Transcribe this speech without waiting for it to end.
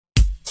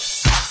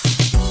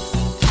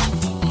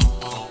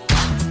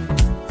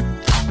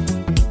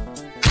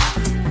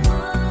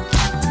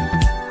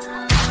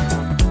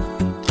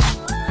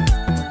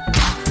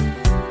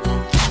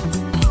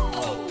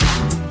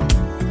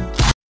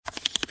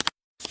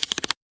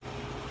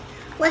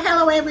Well,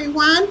 hello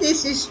everyone.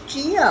 This is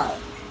Gio,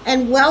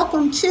 and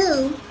welcome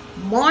to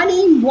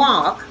Morning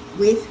Walk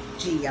with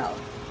Gio.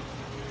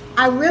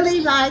 I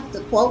really like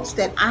the quotes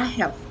that I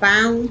have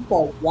found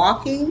for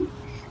walking,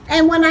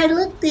 and when I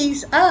looked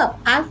these up,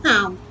 I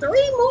found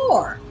three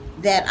more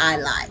that I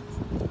like.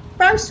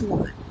 First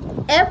one,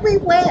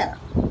 everywhere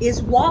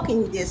is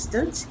walking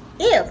distance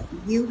if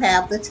you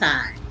have the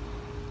time.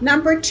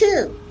 Number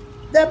two,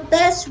 the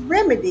best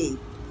remedy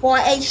for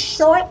a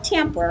short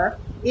temper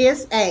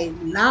is a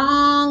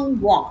long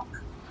walk.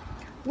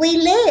 We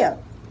live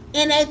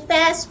in a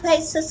fast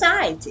paced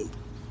society.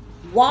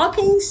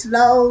 Walking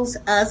slows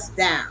us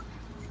down.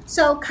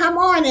 So come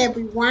on,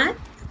 everyone.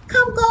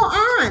 Come go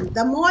on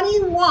the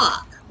morning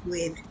walk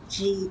with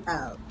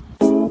G.O.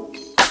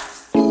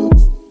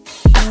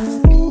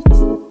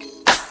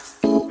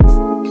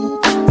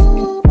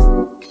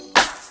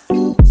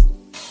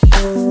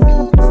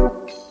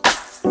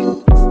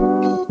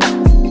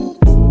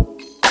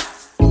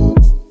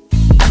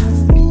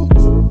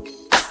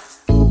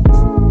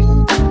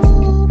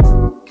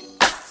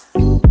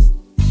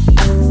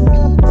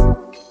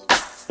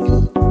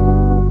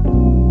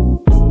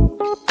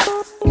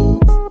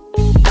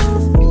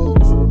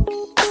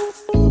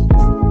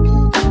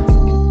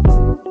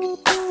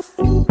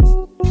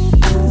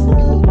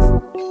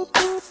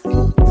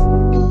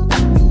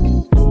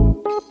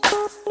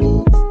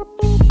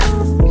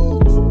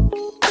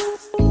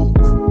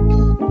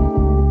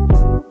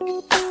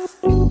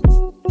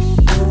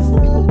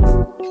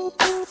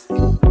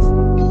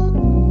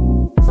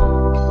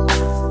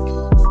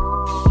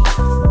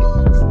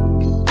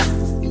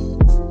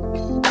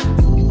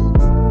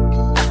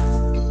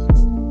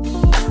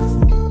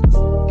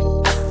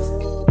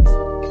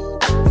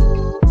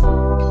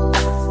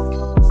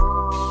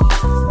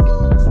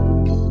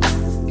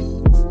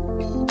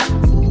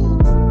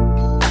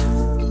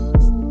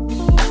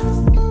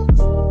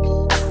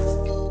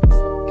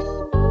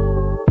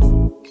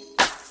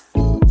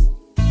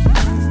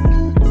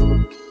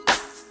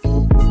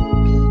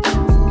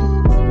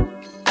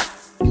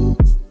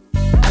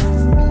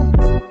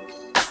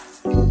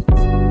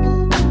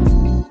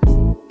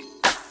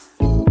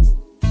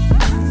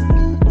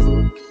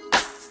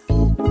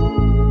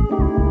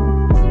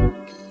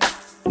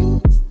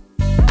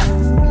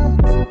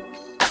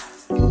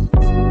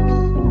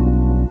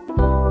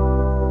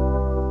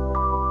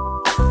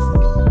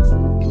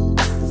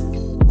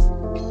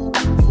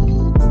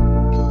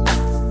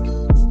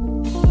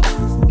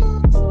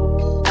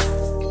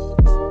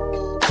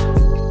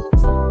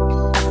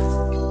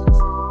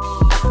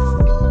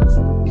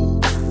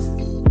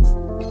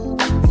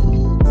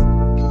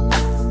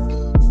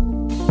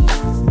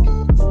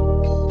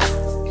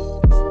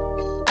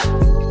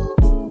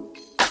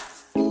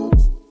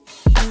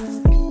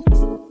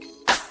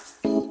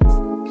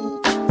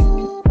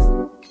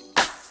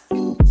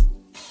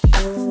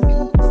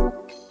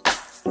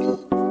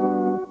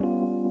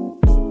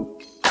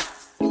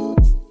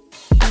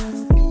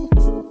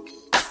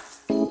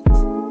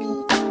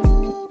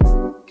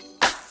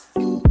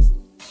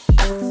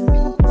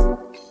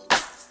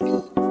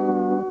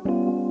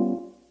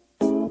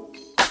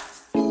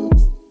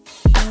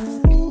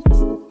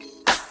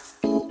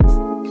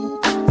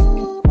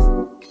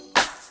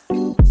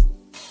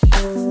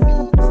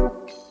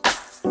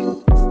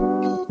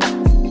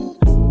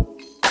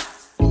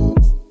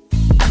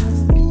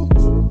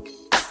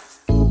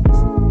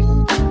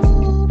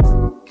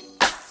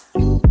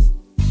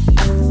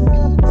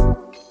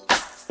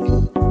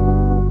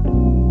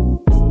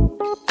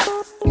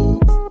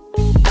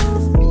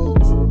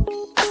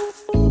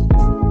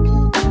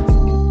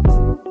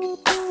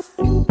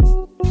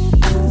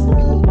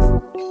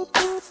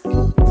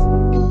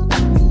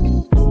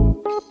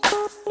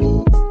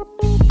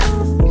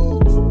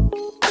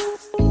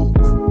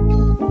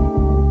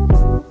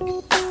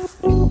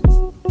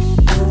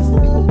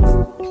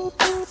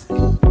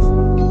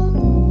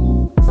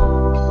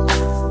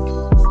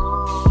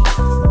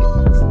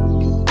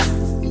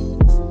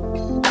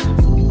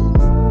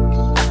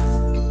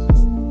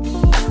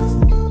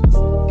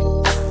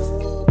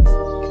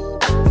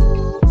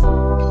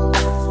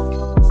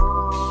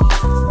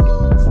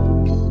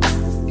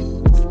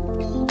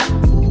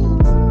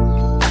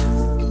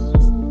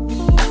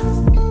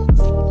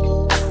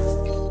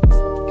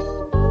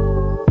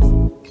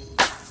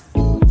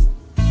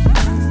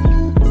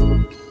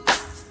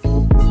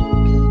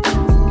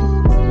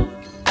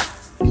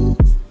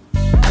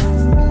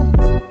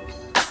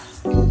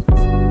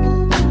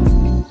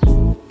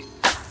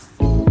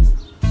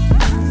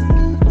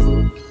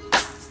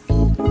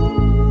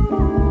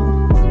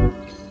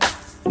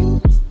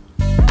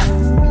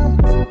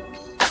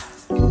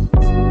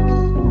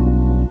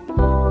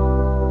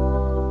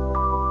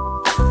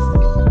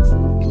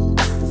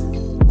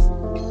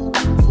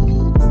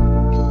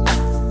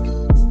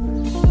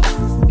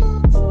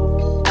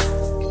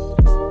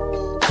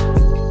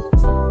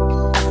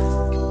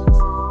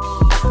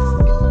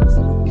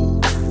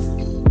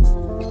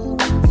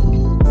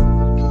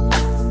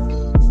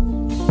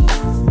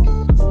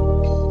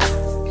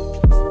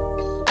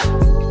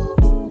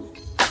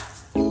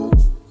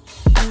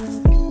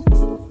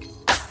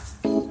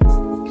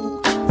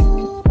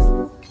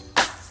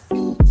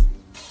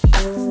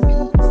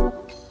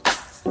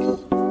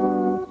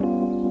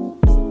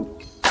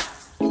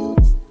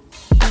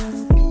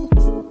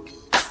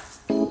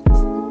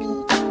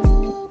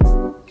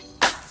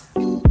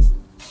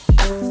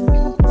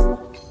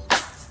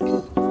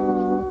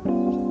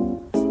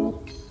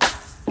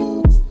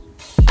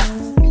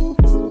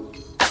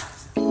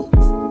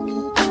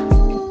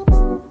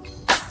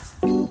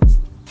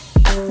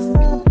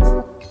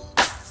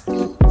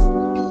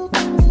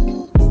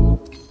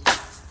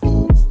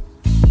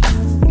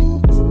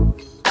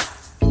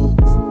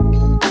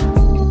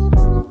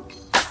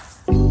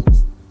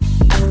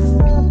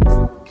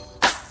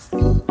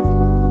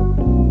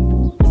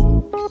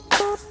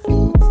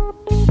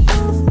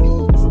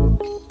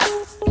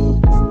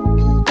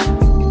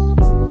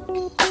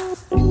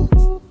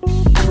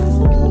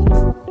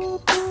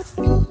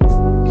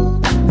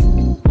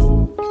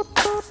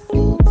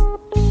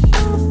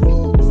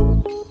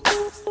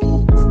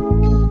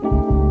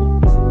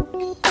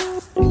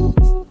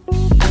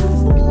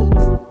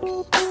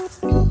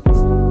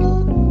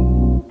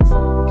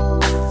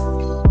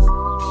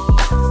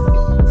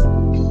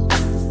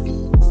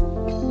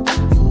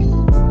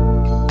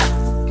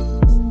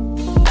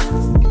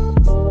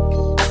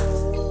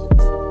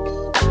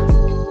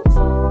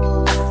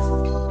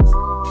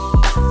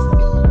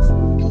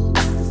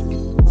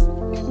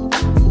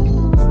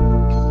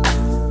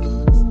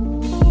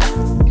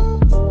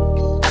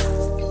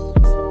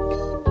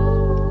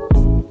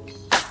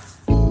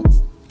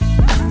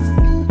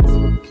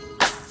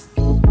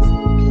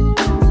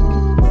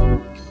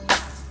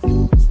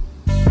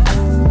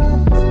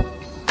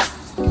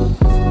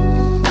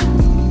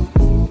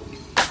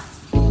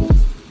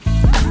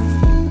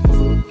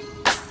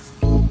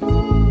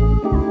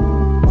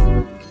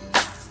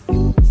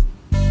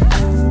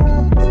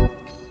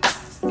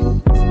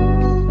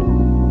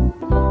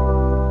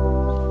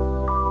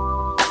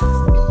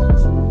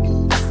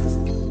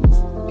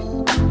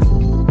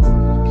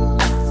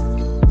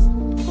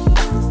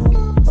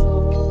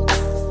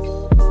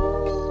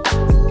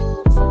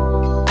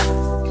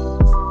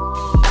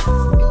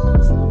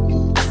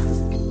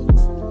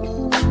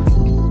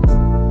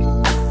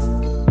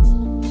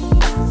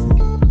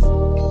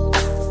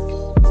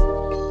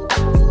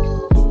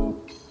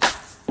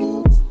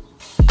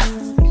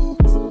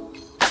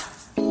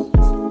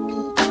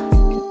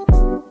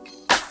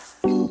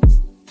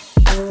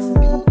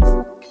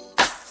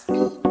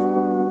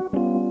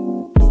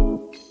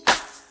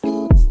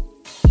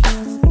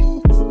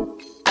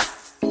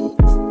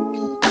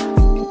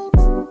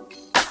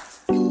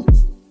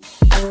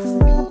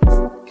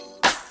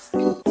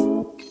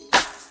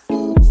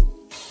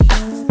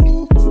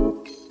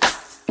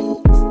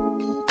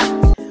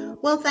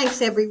 Well,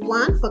 thanks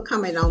everyone for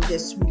coming on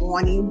this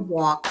morning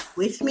walk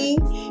with me.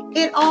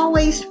 It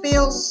always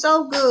feels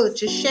so good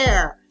to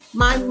share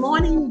my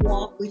morning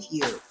walk with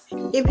you.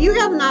 If you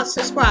have not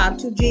subscribed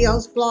to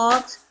Geo's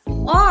vlogs,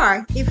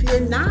 or if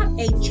you're not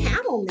a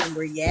channel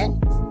member yet,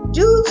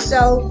 do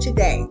so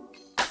today.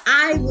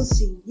 I will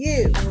see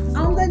you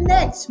on the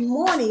next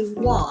morning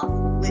walk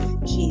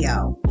with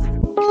Geo.